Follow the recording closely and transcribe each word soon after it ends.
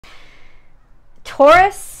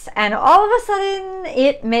Taurus, and all of a sudden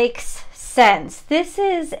it makes sense. This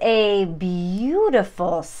is a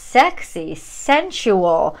beautiful, sexy,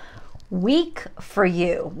 sensual week for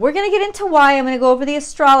you. We're going to get into why. I'm going to go over the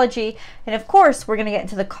astrology, and of course we're going to get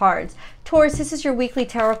into the cards. Taurus, this is your weekly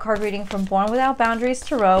tarot card reading from Born Without Boundaries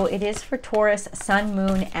Tarot. It is for Taurus, Sun,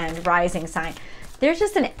 Moon, and Rising sign. There's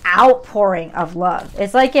just an outpouring of love.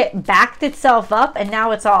 It's like it backed itself up and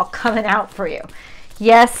now it's all coming out for you.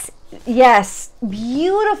 Yes, yes,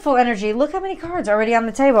 beautiful energy. Look how many cards already on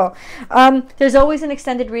the table. There's always an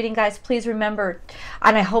extended reading, guys. Please remember,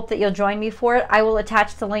 and I hope that you'll join me for it. I will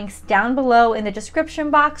attach the links down below in the description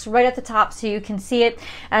box right at the top so you can see it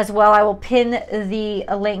as well. I will pin the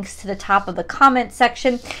links to the top of the comment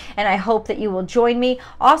section, and I hope that you will join me.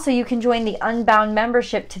 Also, you can join the Unbound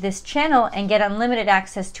membership to this channel and get unlimited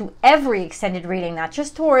access to every extended reading, not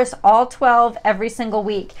just Taurus, all 12 every single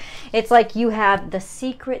week. It's like you have the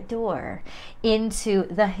secret door into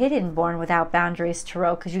the hidden Born Without Boundaries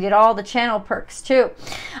Tarot, because you get all the channel perks too.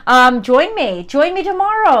 Join me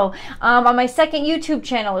tomorrow on my second YouTube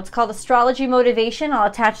channel. It's called Astrology Motivation. I'll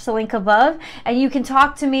attach the link above, and you can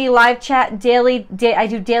talk to me, live chat daily. I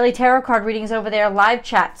do daily tarot card readings over there, live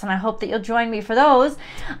chats, and I hope that you'll join me for those.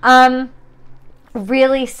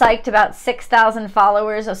 Really psyched about 6,000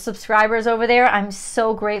 followers or subscribers over there. I'm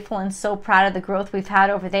so grateful and so proud of the growth we've had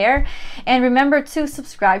over there. And remember to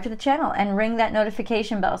subscribe to the channel and ring that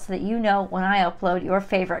notification bell so that you know when I upload your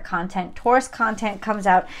favorite content. Taurus content comes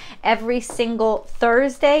out every single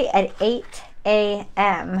Thursday at 8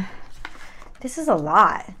 a.m. This is a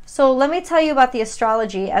lot. So let me tell you about the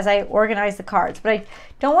astrology as I organize the cards, but I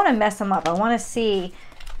don't want to mess them up. I want to see,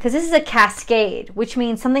 because this is a cascade, which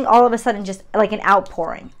means something all of a sudden, just like an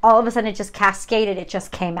outpouring. All of a sudden it just cascaded, it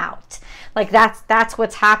just came out. Like that's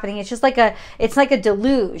what's happening. It's just like it's like a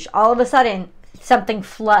deluge. All of a sudden something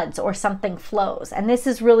floods or something flows. And this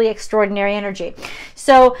is really extraordinary energy.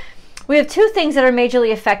 So we have two things that are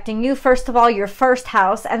majorly affecting you. First of all, your first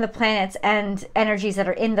house and the planets and energies that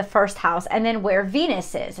are in the first house, and then where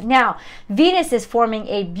Venus is. Now, Venus is forming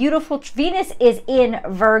a beautiful, Venus is in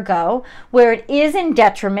Virgo, where it is in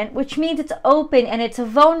detriment, which means it's open and it's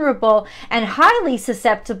vulnerable and highly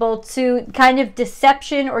susceptible to kind of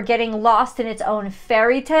deception or getting lost in its own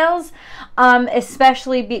fairy tales,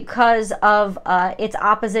 especially because of its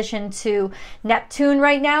opposition to Neptune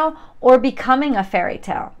right now, or becoming a fairy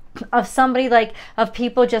tale of somebody, like of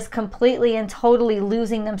people just completely and totally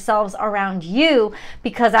losing themselves around you,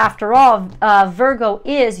 because after all, Virgo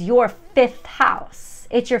is your fifth house.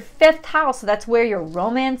 It's your fifth house, so that's where your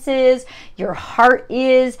romance is, your heart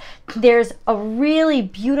is. There's a really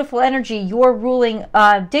beautiful energy. Your ruling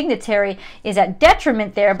dignitary is at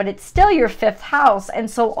detriment there, but it's still your fifth house.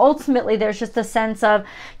 And so ultimately there's just a sense of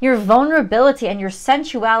your vulnerability and your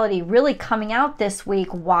sensuality really coming out this week.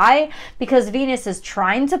 Why? Because Venus is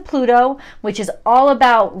trine to Pluto, which is all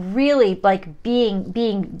about really like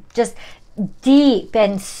being just deep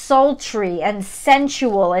and sultry and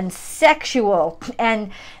sensual and sexual and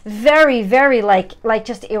very, very like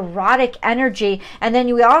just erotic energy. And then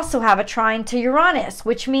you also have a trine to Uranus,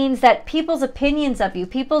 which means that people's opinions of you,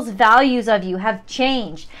 people's values of you have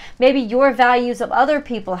changed. Maybe your values of other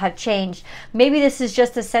people have changed. Maybe this is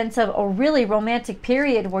just a sense of a really romantic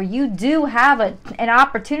period where you do have an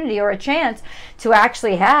opportunity or a chance to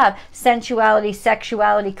actually have sensuality,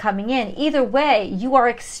 sexuality coming in. Either way, you are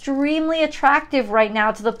extremely attractive right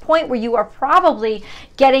now, to the point where you are probably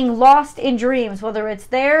getting lost in dreams, whether it's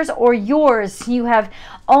theirs or yours. You have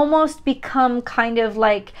almost become kind of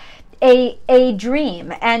like a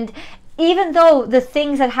dream. And even though the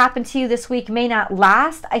things that happen to you this week may not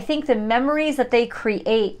last, I think the memories that they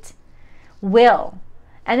create will.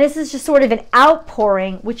 And this is just sort of an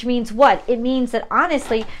outpouring, which means what? It means that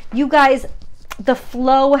honestly, you guys, the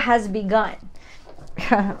flow has begun.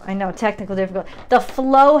 I know, technical difficulty. The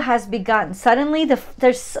flow has begun. Suddenly,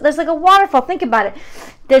 there's like a waterfall. Think about it.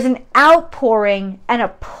 There's an outpouring and a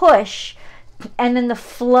push, and then the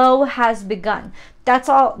flow has begun. That's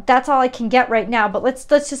all I can get right now. But let's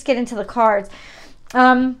just get into the cards.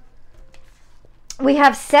 We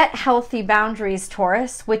have set healthy boundaries,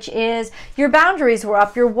 Taurus, which is your boundaries were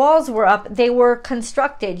up, your walls were up, they were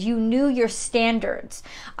constructed. You knew your standards.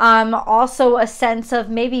 Also a sense of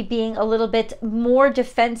maybe being a little bit more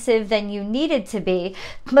defensive than you needed to be,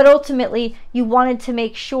 but ultimately you wanted to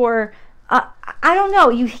make sure, I don't know,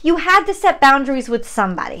 you had to set boundaries with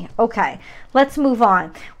somebody. Okay, let's move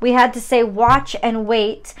on. We had to say watch and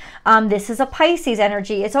wait. This is a Pisces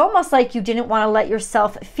energy. It's almost like you didn't want to let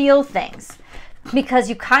yourself feel things, because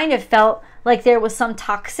you kind of felt like there was some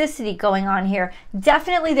toxicity going on here.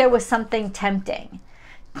 Definitely there was something tempting.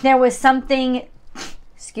 There was something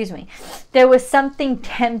excuse me, there was something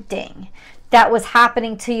tempting that was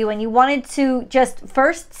happening to you, and you wanted to just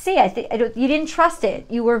first see. You didn't trust it.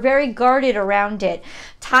 You were very guarded around it.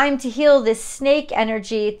 Time to heal this snake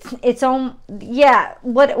energy. Its own, yeah,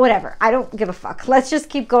 whatever. I don't give a fuck. Let's just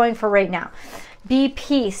keep going for right now. Be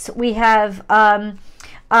peace. We have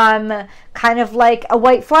kind of like a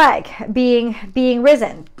white flag being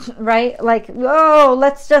risen, right? Like, oh,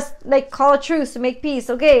 let's just like call a truce and make peace.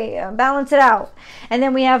 Okay, balance it out. And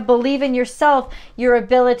then we have believe in yourself, your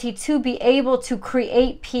ability to be able to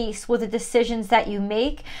create peace with the decisions that you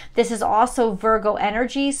make. This is also Virgo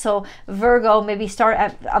energy. So Virgo, maybe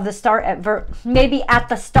at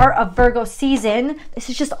the start of Virgo season. This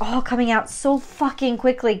is just all coming out so fucking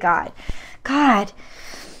quickly, God.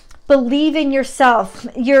 Believe in yourself,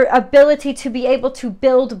 your ability to be able to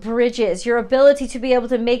build bridges, your ability to be able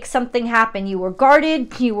to make something happen. You were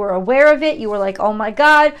guarded, you were aware of it, you were like, oh my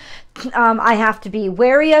God, I have to be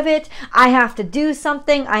wary of it. I have to do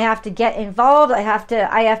something. I have to get involved. I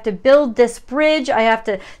have to build this bridge. I have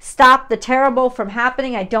to stop the terrible from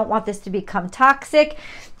happening. I don't want this to become toxic.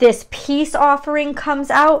 This peace offering comes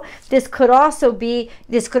out. This could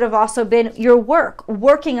have also been your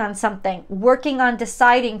working on something, working on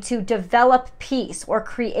deciding to develop peace or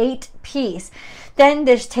create peace. Then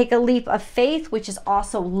there's take a leap of faith, which is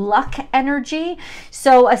also luck energy.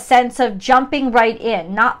 So a sense of jumping right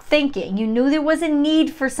in, not thinking. You knew there was a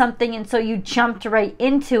need for something, and so you jumped right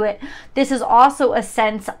into it. This is also a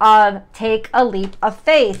sense of take a leap of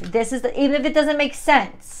faith. This is even if it doesn't make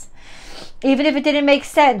sense. Even if it didn't make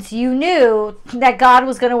sense, you knew that God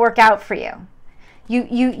was going to work out for you.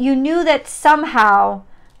 You knew that somehow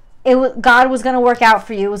God was going to work out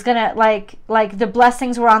for you. It was going to like the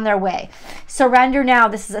blessings were on their way. Surrender now.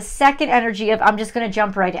 This is a second energy of I'm just going to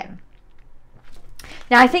jump right in.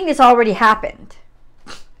 Now, I think this already happened,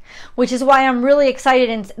 which is why I'm really excited.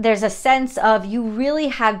 And there's a sense of you really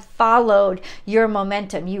had followed your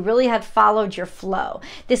momentum. You really had followed your flow.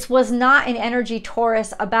 This was not an energy,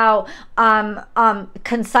 Taurus, about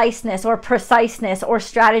conciseness or preciseness or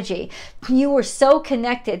strategy. You were so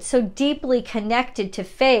connected, so deeply connected to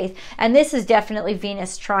faith. And this is definitely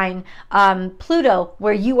Venus trine Pluto,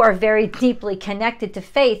 where you are very deeply connected to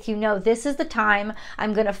faith. You know, this is the time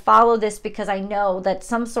I'm going to follow this because I know that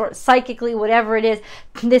some sort, psychically, whatever it is,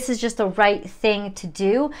 this is just the right thing to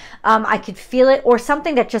do. I could feel it, or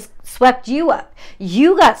something that just swept you up.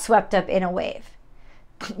 You got swept up in a wave.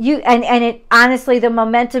 And it honestly, the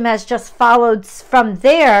momentum has just followed from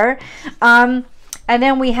there. And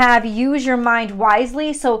then we have use your mind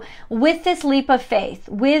wisely. So with this leap of faith,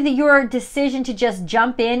 with your decision to just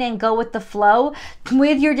jump in and go with the flow,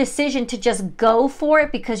 with your decision to just go for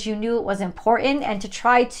it because you knew it was important, and to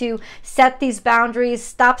try to set these boundaries,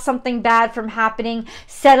 stop something bad from happening,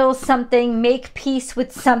 settle something, make peace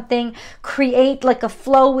with something, create like a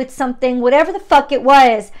flow with something, whatever the fuck it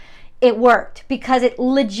was, it worked, because it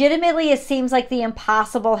legitimately, it seems like the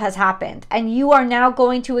impossible has happened, and you are now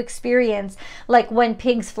going to experience like when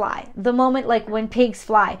pigs fly, the moment like when pigs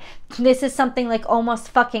fly. This is something like almost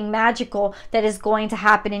fucking magical that is going to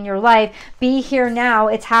happen in your life. Be here now.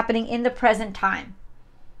 It's happening in the present time.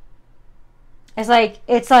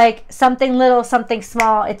 It's like something little, something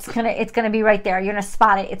small. It's gonna be right there. You're gonna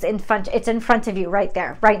spot it. It's in front of you right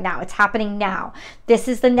there, right now. It's happening now. This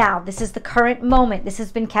is the now. This is the current moment. This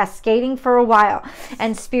has been cascading for a while,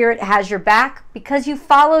 and Spirit has your back because you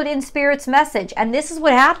followed in Spirit's message. And this is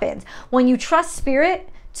what happens when you trust Spirit.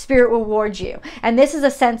 Spirit rewards you. And this is a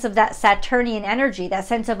sense of that Saturnian energy, that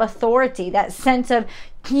sense of authority, that sense of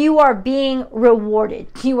you are being rewarded.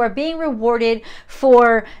 You are being rewarded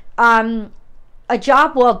for a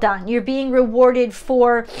job well done. You're being rewarded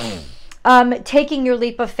for taking your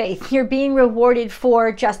leap of faith. You're being rewarded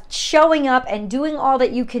for just showing up and doing all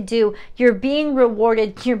that you could do. You're being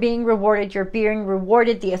rewarded. You're being rewarded. You're being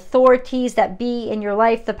rewarded. The authorities that be in your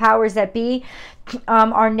life, the powers that be,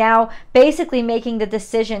 are now basically making the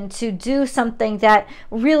decision to do something that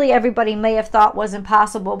really everybody may have thought was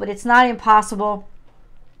impossible, but it's not impossible.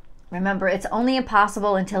 Remember, it's only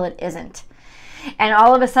impossible until it isn't. And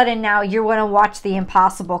all of a sudden now you're going to watch the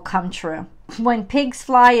impossible come true. When pigs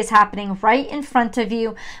fly is happening right in front of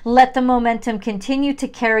you. Let the momentum continue to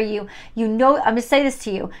carry you. You know, I'm going to say this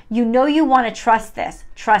to you. You know you want to trust this.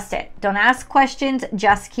 Trust it. Don't ask questions.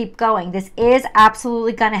 Just keep going. This is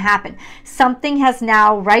absolutely going to happen. Something has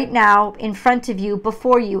now, right now, in front of you,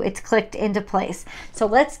 before you, it's clicked into place. So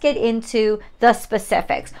let's get into the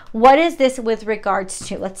specifics. What is this with regards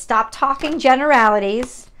to? Let's stop talking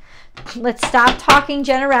generalities. Let's stop talking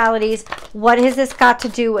generalities. What has this got to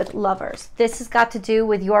do with lovers? This has got to do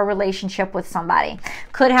with your relationship with somebody.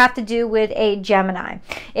 Could have to do with a Gemini.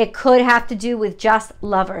 It could have to do with just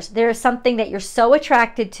lovers. There is something that you're so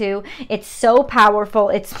attracted to. It's so powerful.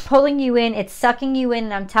 It's pulling you in. It's sucking you in.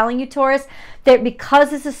 And I'm telling you, Taurus, that because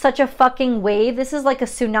this is such a fucking wave, this is like a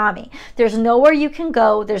tsunami. There's nowhere you can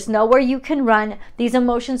go. There's nowhere you can run. These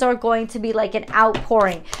emotions are going to be like an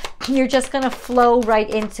outpouring. You're just going to flow right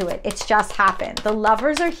into it. It's just happened. The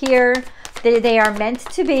lovers are here. They are meant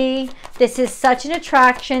to be. This is such an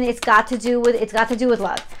attraction. It's got to do with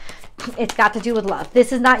love. It's got to do with love.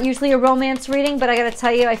 This is not usually a romance reading, but I got to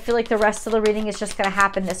tell you, I feel like the rest of the reading is just going to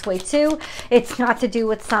happen this way too. It's got to do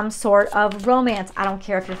with some sort of romance. I don't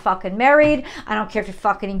care if you're fucking married. I don't care if you're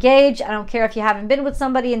fucking engaged. I don't care if you haven't been with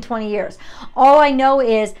somebody in 20 years. All I know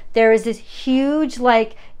is there is this huge,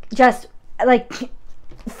 like, just like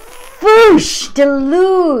whoosh,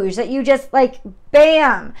 deluge that you just like,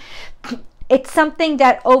 bam. It's something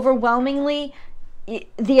that overwhelmingly,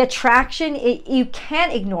 the attraction, you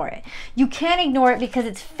can't ignore it. You can't ignore it because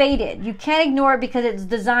it's fated. You can't ignore it because it's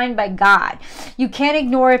designed by God. You can't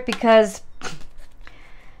ignore it because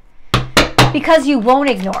you won't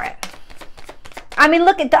ignore it. I mean,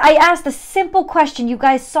 look at I asked a simple question. You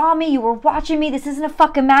guys saw me. You were watching me. This isn't a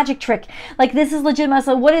fucking magic trick. Like, this is legitimate.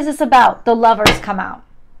 So what is this about? The lovers come out.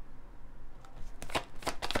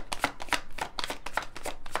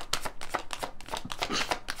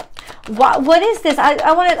 What is this?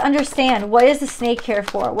 I want to understand. What is the snake here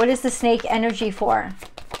for? What is the snake energy for?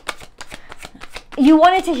 You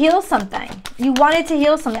wanted to heal something. You wanted to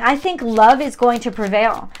heal something. I think love is going to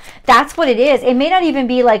prevail. That's what it is. It may not even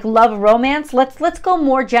be like love romance. Let's go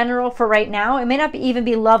more general for right now. It may not even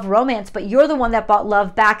be love romance, but you're the one that brought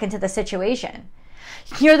love back into the situation.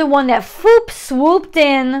 You're the one that swooped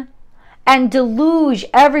in and deluge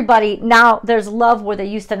everybody. Now there's love where there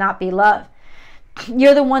used to not be love.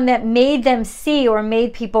 You're the one that made them see or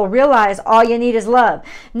made people realize all you need is love.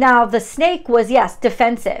 Now the snake was, yes,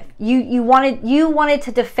 defensive. You wanted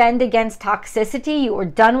to defend against toxicity. You were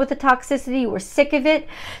done with the toxicity. You were sick of it.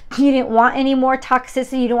 You didn't want any more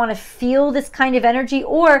toxicity. You don't want to feel this kind of energy.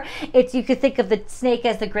 Or you could think of the snake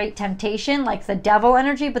as the great temptation, like the devil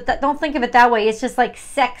energy, but don't think of it that way. It's just like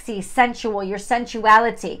sexy, sensual, your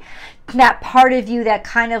sensuality. That part of you that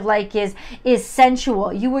kind of like is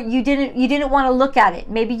sensual. You didn't want to look at it.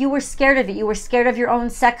 Maybe you were scared of it. You were scared of your own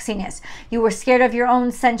sexiness. You were scared of your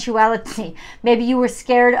own sensuality. Maybe you were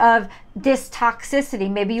scared of this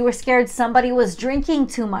toxicity. Maybe you were scared somebody was drinking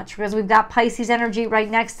too much, because we've got Pisces energy right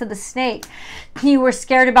next to the snake. You were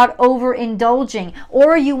scared about overindulging,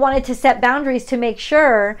 or you wanted to set boundaries to make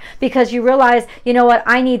sure, because you realized, you know what,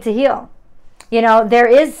 I need to heal. You know, there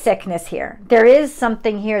is sickness here. There is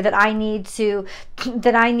something here that I need to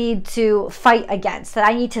fight against, that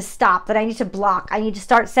I need to stop, that I need to block. I need to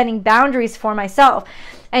start setting boundaries for myself.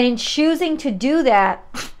 And in choosing to do that,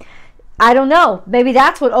 I don't know, maybe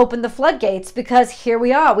that's what opened the floodgates, because here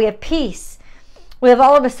we are. We have peace. We have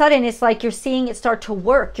all of a sudden, it's like you're seeing it start to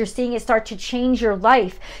work. You're seeing it start to change your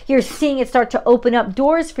life. You're seeing it start to open up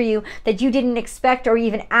doors for you that you didn't expect or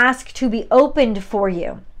even ask to be opened for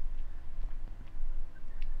you.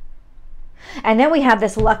 And then we have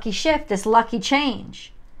this lucky shift, this lucky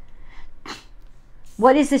change.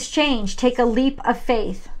 What is this change? Take a leap of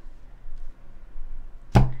faith.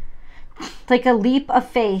 Take a leap of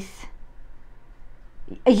faith.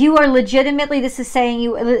 You are legitimately, this is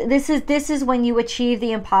saying this is when you achieve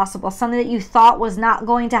the impossible. Something that you thought was not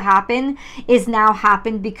going to happen is now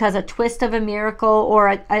happened because a twist of a miracle,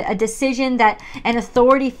 or a decision that an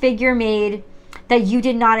authority figure made that you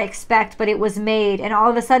did not expect, but it was made. And all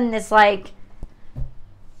of a sudden it's like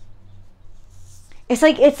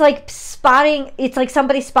spotting. It's like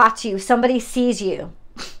somebody spots you. Somebody sees you.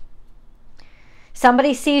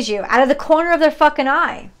 Somebody sees you out of the corner of their fucking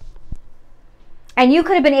eye. And you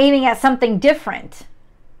could have been aiming at something different.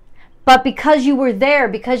 But because you were there,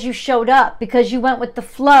 because you showed up, because you went with the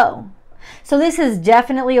flow. So this is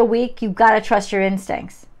definitely a week you've got to trust your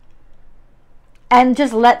instincts. And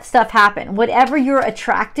just let stuff happen. Whatever you're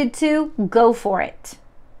attracted to, go for it.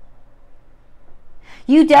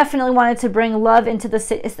 You definitely wanted to bring love into the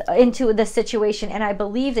situation, and I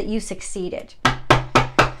believe that you succeeded.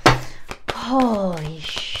 Holy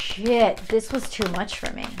shit, this was too much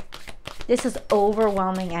for me. This is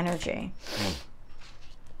overwhelming energy.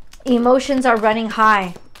 Emotions are running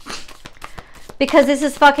high because this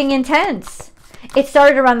is fucking intense. It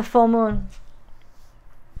started around the full moon.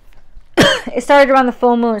 It started around the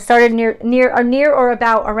full moon. It started near or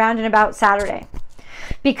around and about Saturday.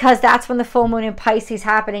 because that's when the full moon in Pisces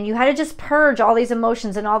happened, and you had to just purge all these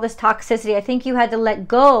emotions and all this toxicity. I think you had to let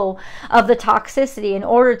go of the toxicity in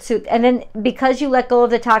order to, and then because you let go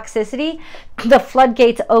of the toxicity, the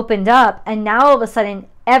floodgates opened up, and now all of a sudden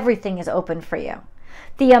everything is open for you.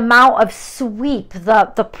 The amount of sweep,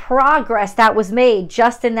 the progress that was made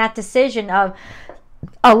just in that decision of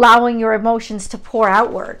allowing your emotions to pour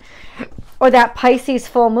outward. Or that Pisces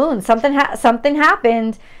full moon, something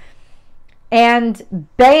happened, and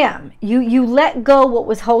bam, you let go what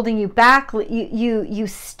was holding you back. You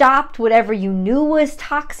stopped whatever you knew was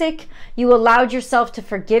toxic. You allowed yourself to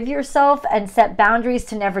forgive yourself and set boundaries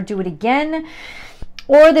to never do it again.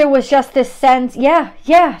 Or there was just this sense, yeah,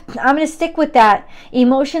 I'm going to stick with that.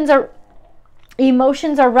 Emotions are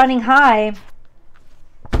running high.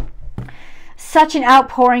 Such an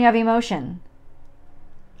outpouring of emotion.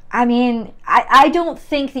 I mean, I don't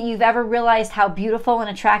think that you've ever realized how beautiful and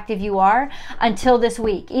attractive you are until this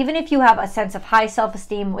week. Even if you have a sense of high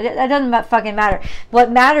self-esteem, that doesn't fucking matter.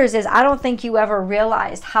 What matters is I don't think you ever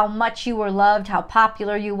realized how much you were loved, how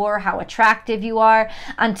popular you were, how attractive you are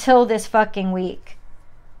until this fucking week.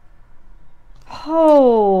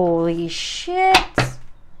 Holy shit.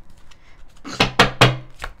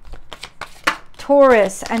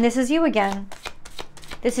 Taurus, and this is you again.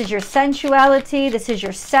 This is your sensuality. This is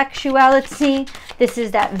your sexuality. This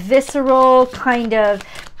is that visceral kind of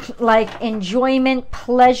like enjoyment,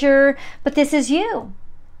 pleasure. But this is you.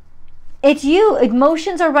 It's you.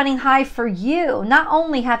 Emotions are running high for you. Not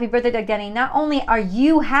only, happy birthday, Doug Denny, not only are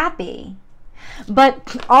you happy,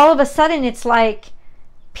 but all of a sudden it's like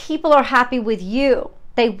people are happy with you.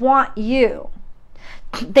 They want you.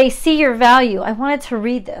 They see your value. I wanted to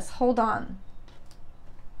read this. Hold on.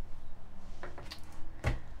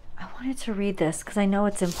 I wanted to read this because I know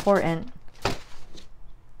it's important.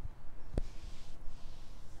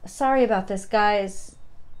 Sorry about this, guys.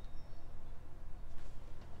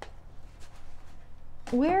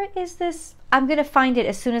 Where is this? I'm going to find it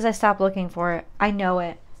as soon as I stop looking for it. I know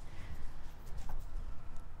it.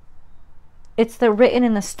 It's the written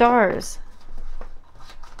in the stars.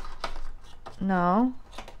 No.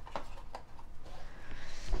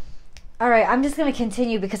 All right, I'm just going to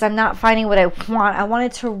continue because I'm not finding what I want. I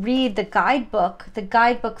wanted to read the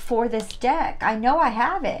guidebook for this deck. I know I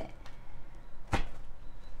have it.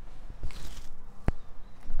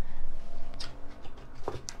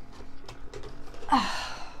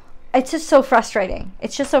 It's just so frustrating.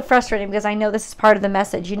 It's just so frustrating because I know this is part of the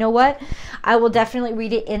message. You know what? I will definitely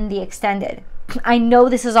read it in the extended. I know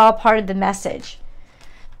this is all part of the message.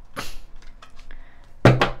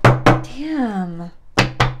 Damn.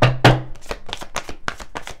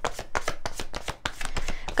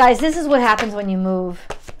 Guys, this is what happens when you move.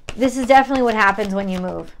 This is definitely what happens when you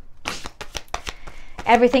move.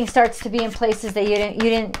 Everything starts to be in places that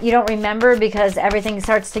you don't remember because everything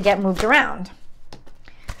starts to get moved around.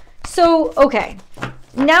 So, okay.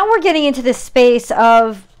 Now we're getting into this space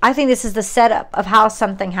of, I think this is the setup of how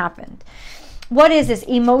something happened. What is this?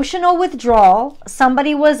 Emotional withdrawal.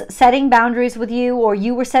 Somebody was setting boundaries with you, or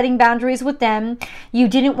you were setting boundaries with them. You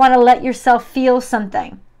didn't want to let yourself feel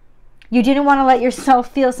something. You didn't want to let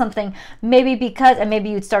yourself feel something, maybe because, and maybe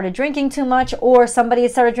you'd started drinking too much, or somebody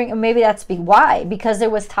had started drinking, maybe that's why, because there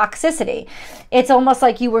was toxicity. It's almost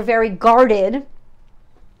like you were very guarded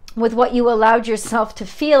with what you allowed yourself to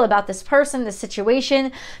feel about this person, this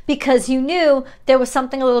situation, because you knew there was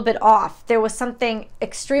something a little bit off. There was something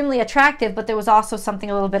extremely attractive, but there was also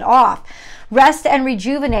something a little bit off. Rest and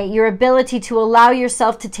rejuvenate, your ability to allow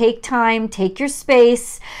yourself to take time, take your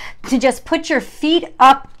space, to just put your feet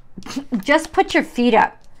up. Just put your feet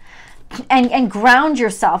up and ground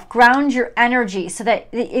yourself, ground your energy so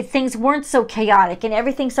that things weren't so chaotic and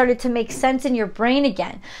everything started to make sense in your brain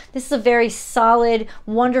again. This is a very solid,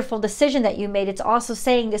 wonderful decision that you made. It's also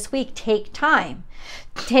saying this week, take time.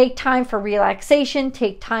 Take time for relaxation,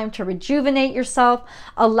 take time to rejuvenate yourself,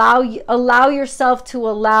 allow yourself to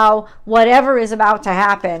allow whatever is about to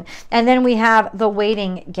happen. And then we have the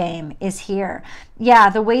waiting game is here. Yeah,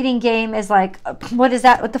 the waiting game is like, what is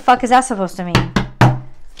that? What the fuck is that supposed to mean?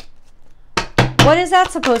 What is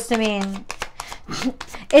that supposed to mean?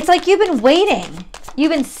 It's like you've been waiting.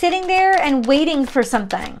 You've been sitting there and waiting for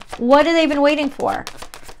something. What have they been waiting for?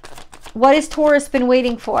 What has Taurus been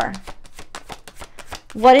waiting for?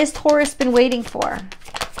 What has Taurus been waiting for?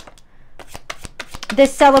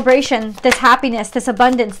 This celebration, this happiness, this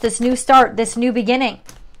abundance, this new start, this new beginning.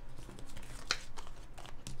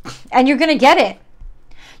 And you're going to get it.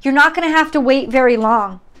 You're not going to have to wait very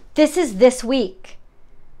long. This is this week.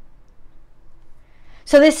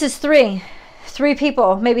 So this is 3. 3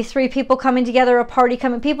 people, maybe 3 people coming together, a party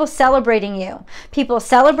coming, people celebrating you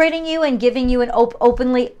and giving you an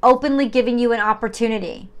openly giving you an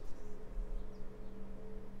opportunity.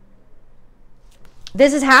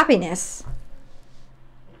 This is happiness.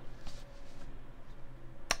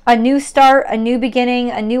 A new start, a new beginning,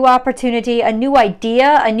 a new opportunity, a new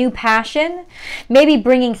idea, a new passion, maybe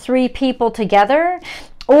bringing 3 people together,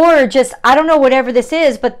 or just, I don't know, whatever this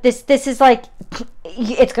is, but this is like,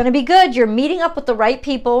 it's going to be good. You're meeting up with the right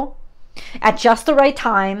people at just the right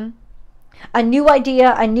time, a new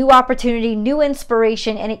idea, a new opportunity, new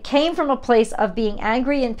inspiration, and it came from a place of being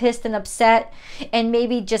angry and pissed and upset and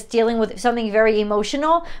maybe just dealing with something very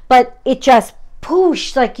emotional, but it just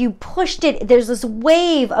push, like you pushed it. There's this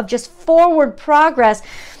wave of just forward progress,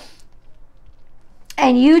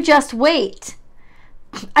 and you just wait.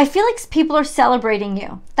 I feel like people are celebrating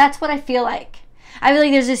you. That's what I feel like. I feel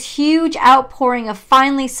like there's this huge outpouring of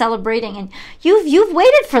finally celebrating, and you've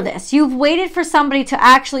waited for this. You've waited for somebody to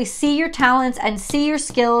actually see your talents and see your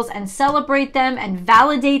skills and celebrate them and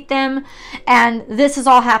validate them, and this is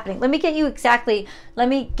all happening. Let me get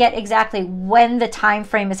exactly when the time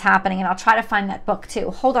frame is happening, and I'll try to find that book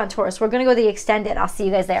too. Hold on, Taurus. We're going to go to the extended. I'll see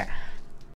you guys there.